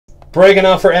Breaking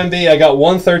out for MB, I got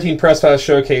 113 Press Pass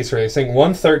Showcase Racing,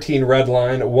 113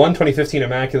 Redline, 1 2015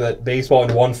 Immaculate Baseball,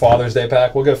 and 1 Father's Day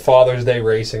pack. We'll go Father's Day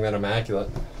Racing, then Immaculate.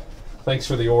 Thanks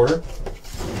for the order.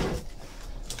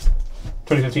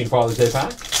 2015 Father's Day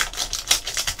pack.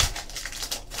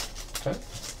 Okay.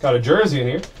 Got a jersey in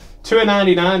here.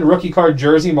 2/99 rookie card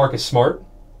jersey, Marcus Smart.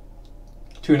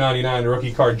 2/99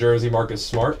 rookie card jersey, Marcus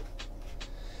Smart.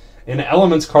 An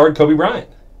Elements card, Kobe Bryant.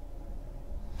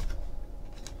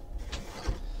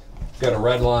 Got a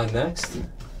Redline next.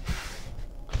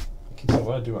 What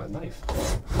do I do with my knife?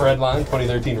 Redline,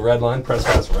 2013 Redline, Press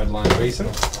Pass Redline Racing.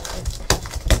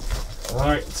 All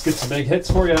right, let's get some big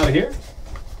hits for you out of here.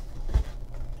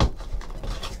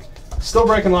 Still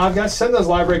breaking live, guys. Send those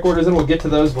live break orders in. We'll get to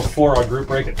those before our group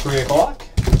break at 3 o'clock,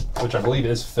 which I believe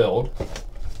is filled.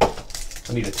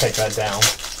 I need to take that down.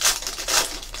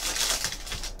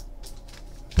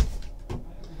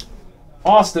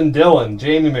 Austin Dillon,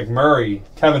 Jamie McMurray,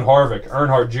 Kevin Harvick,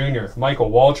 Earnhardt Jr., Michael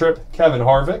Waltrip, Kevin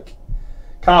Harvick,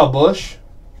 Kyle Busch,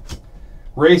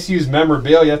 Race Used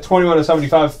Memorabilia,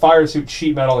 21/75 Fire Suit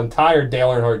Sheet Metal Entire Dale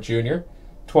Earnhardt Jr.,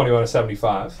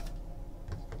 21/75.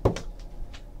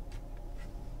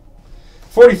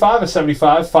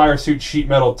 45/75 Fire Suit Sheet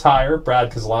Metal Tire,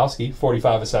 Brad Keselowski,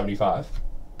 45/75.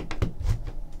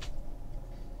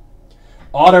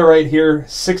 Auto right here,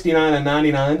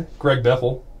 69/99, Greg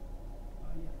Biffle.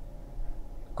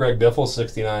 Greg Biffle,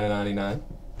 69/99.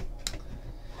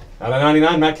 Out of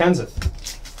 99, Matt Kenseth.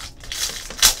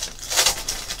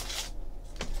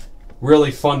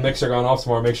 Really fun mixer going off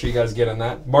tomorrow. Make sure you guys get in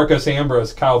that. Marcos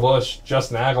Ambrose, Kyle Busch,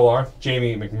 Justin Aguilar,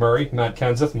 Jamie McMurray, Matt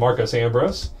Kenseth, Marcos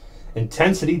Ambrose.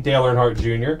 Intensity, Dale Earnhardt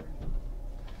Jr.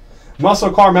 Muscle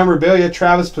Car Memorabilia,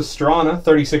 Travis Pastrana,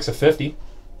 36/50.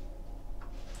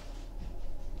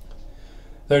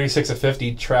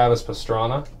 36/50, Travis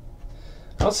Pastrana.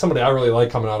 That's somebody I really like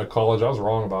coming out of college. I was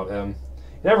wrong about him.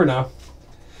 You never know.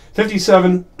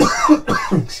 57,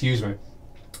 excuse me.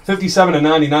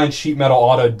 57/99 Sheet Metal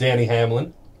Auto, Danny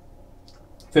Hamlin.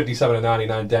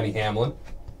 57/99, Denny Hamlin.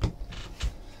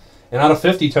 And out of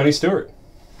 50, Tony Stewart.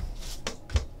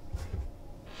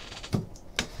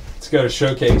 Let's go to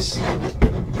Showcase.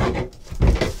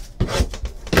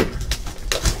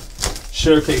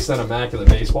 Showcase, then Immaculate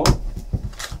Baseball.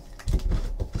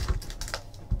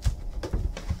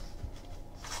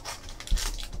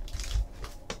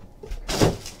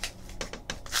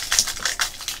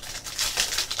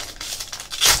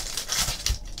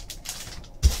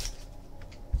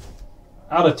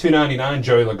 Out of 2/99,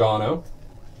 Joey Logano.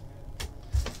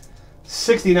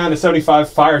 69/75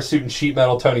 Fire Suit and Sheet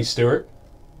Metal, Tony Stewart.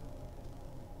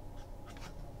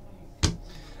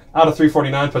 Out of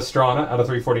 349, Pastrana. Out of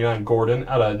 349, Gordon.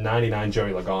 Out of 99,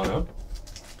 Joey Logano.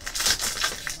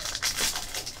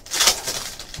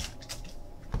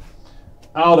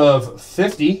 Out of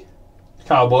 50,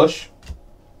 Kyle Busch.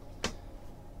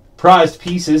 Prized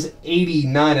Pieces,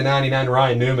 89/99,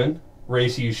 Ryan Newman.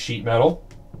 Race Used Sheet Metal.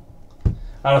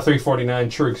 Out of 349,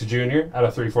 Truex Jr. Out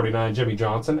of 349, Jimmy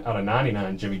Johnson. Out of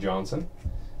 99, Jimmy Johnson.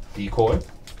 Decoy.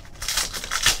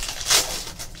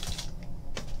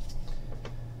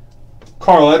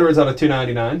 Carl Edwards out of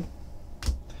 299.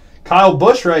 Kyle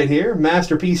Busch right here.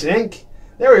 Masterpiece Inc.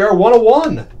 There we are,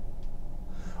 101.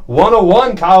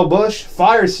 101, Kyle Busch.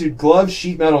 Fire Suit, Gloves,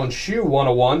 Sheet Metal, and Shoe,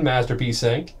 101, Masterpiece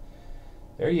Inc.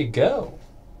 There you go.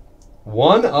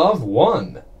 1 of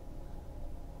 1.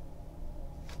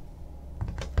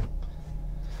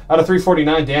 Out of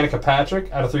 349, Danica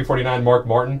Patrick. Out of 349, Mark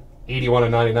Martin.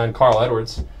 81/99, Carl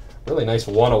Edwards. Really nice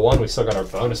 101. We still got our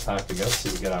bonus pack to go. Let's see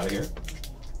what we get out of here.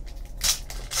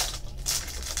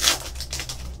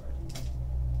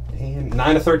 And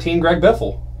 9/13, Greg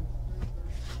Biffle.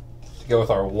 To go with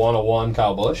our 101,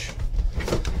 Kyle Busch.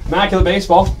 Immaculate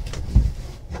Baseball.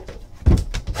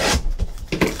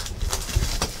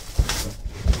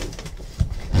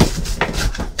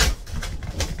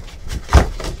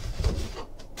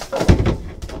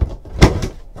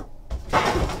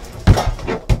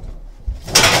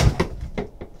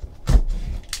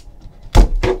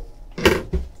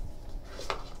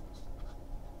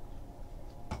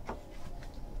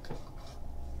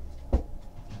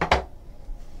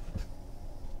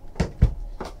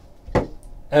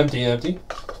 Empty, empty.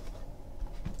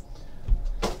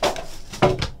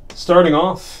 Starting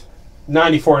off,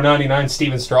 94/99,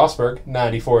 Steven Strasburg,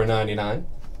 94/99.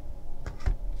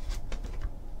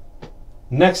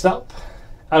 Next up,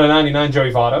 out of 99,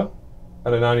 Joey Votto.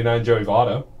 Out of 99, Joey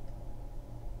Votto.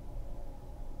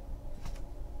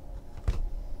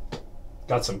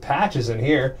 Got some patches in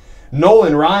here.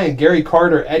 Nolan Ryan, Gary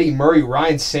Carter, Eddie Murray,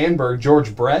 Ryan Sandberg,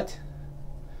 George Brett.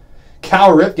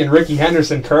 Cal Ripken, Ricky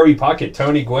Henderson, Kirby Puckett,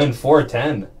 Tony Gwynn,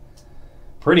 4/10.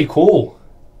 Pretty cool.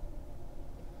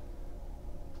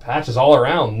 Patches all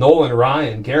around. Nolan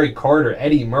Ryan, Gary Carter,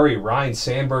 Eddie Murray, Ryan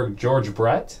Sandberg, George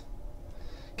Brett.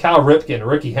 Cal Ripken,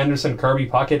 Ricky Henderson, Kirby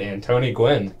Puckett, and Tony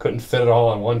Gwynn. Couldn't fit it all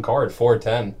on one card.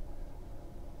 4/10.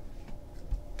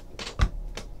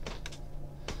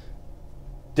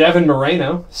 Devin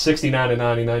Moreno,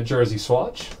 69/99 jersey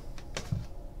swatch.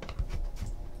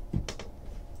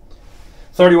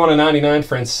 31/99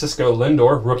 Francisco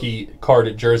Lindor, rookie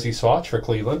card jersey swatch for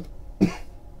Cleveland.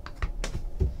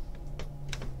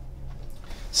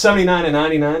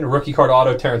 79/99 rookie card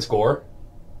auto Terrence Gore.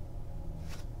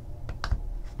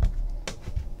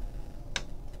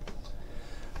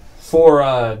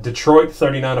 For Detroit,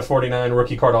 39/49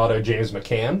 rookie card auto James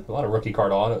McCann. A lot of rookie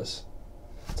card autos.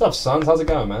 What's up, Sons? How's it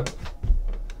going, man?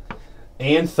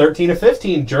 And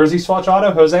 13/15 jersey swatch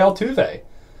auto Jose Altuve.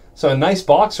 So a nice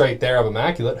box right there of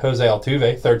Immaculate Jose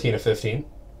Altuve, 13/15.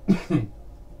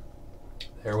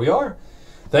 There we are.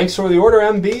 Thanks for the order,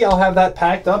 MB. I'll have that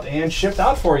packed up and shipped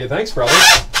out for you. Thanks, brother.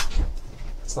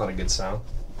 That's not a good sound.